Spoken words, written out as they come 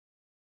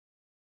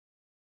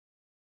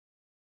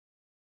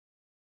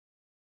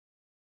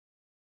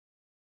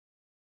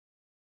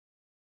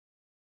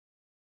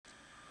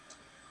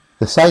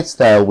The site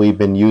style we've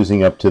been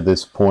using up to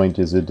this point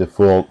is a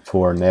default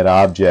for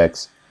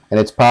NetObjects, and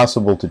it's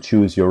possible to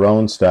choose your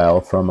own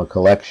style from a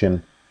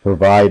collection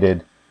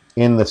provided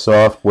in the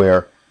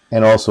software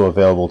and also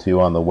available to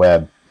you on the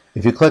web.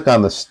 If you click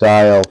on the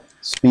Style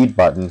Speed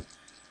button,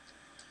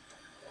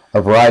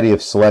 a variety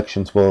of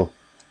selections will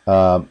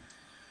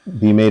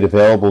be made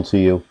available to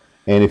you,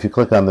 and if you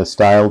click on the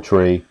style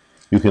tree,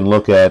 you can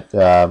look at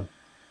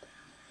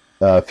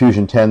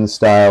Fusion 10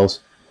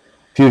 styles,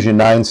 Fusion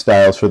 9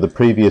 styles for the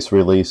previous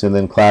release, and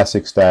then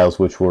classic styles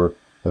which were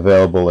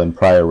available in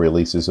prior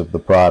releases of the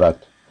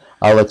product.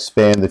 I'll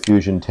expand the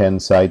Fusion 10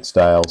 site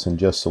styles and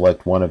just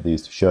select one of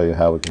these to show you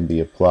how it can be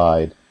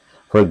applied.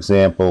 For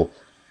example,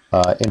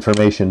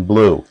 information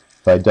blue.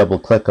 If I double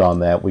click on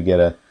that, we get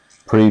a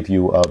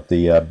preview of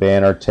the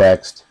banner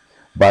text,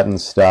 button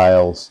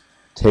styles,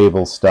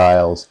 table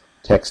styles,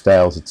 text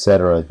styles,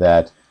 etc.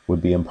 that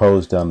would be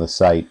imposed on the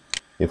site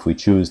if we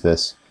choose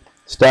this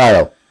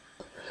style.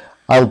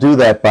 I'll do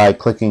that by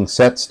clicking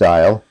Set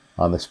Style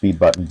on the speed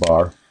button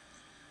bar.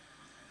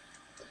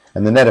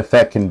 And the net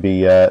effect can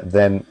be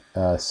then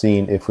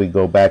seen if we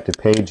go back to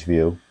page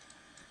view.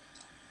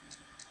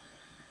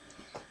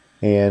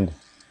 And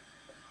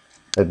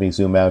let me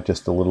zoom out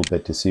just a little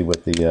bit to see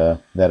what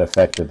the net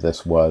effect of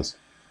this was.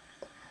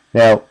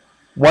 Now,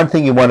 one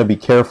thing you want to be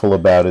careful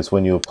about is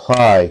when you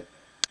apply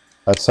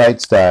a site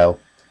style,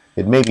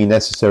 it may be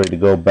necessary to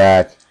go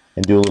back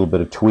and do a little bit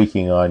of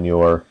tweaking on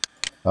your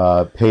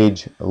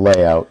page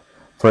layout.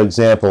 For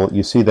example,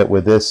 you see that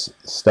with this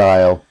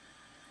style,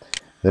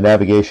 the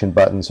navigation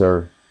buttons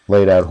are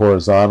laid out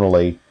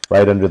horizontally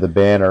right under the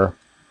banner,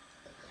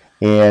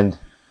 and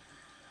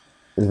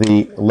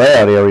the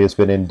layout area has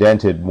been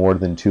indented more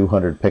than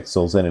 200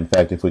 pixels in. In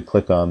fact, if we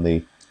click on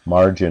the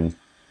margin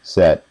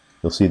set,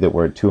 you'll see that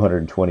we're at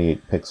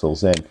 228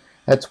 pixels in.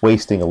 That's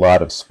wasting a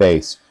lot of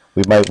space.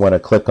 We might want to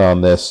click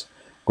on this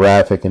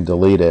graphic and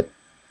delete it,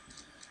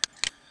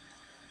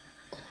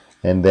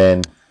 and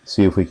then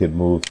see if we could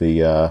move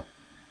the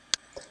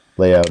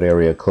layout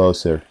area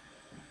closer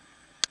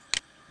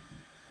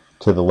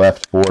to the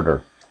left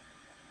border.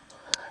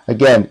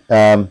 Again,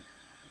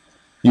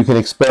 you can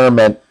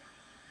experiment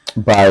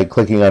by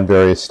clicking on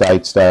various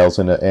site styles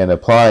and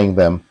applying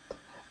them,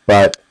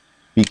 but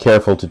be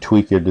careful to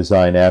tweak your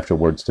design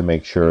afterwards to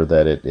make sure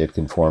that it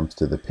conforms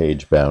to the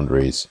page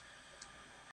boundaries.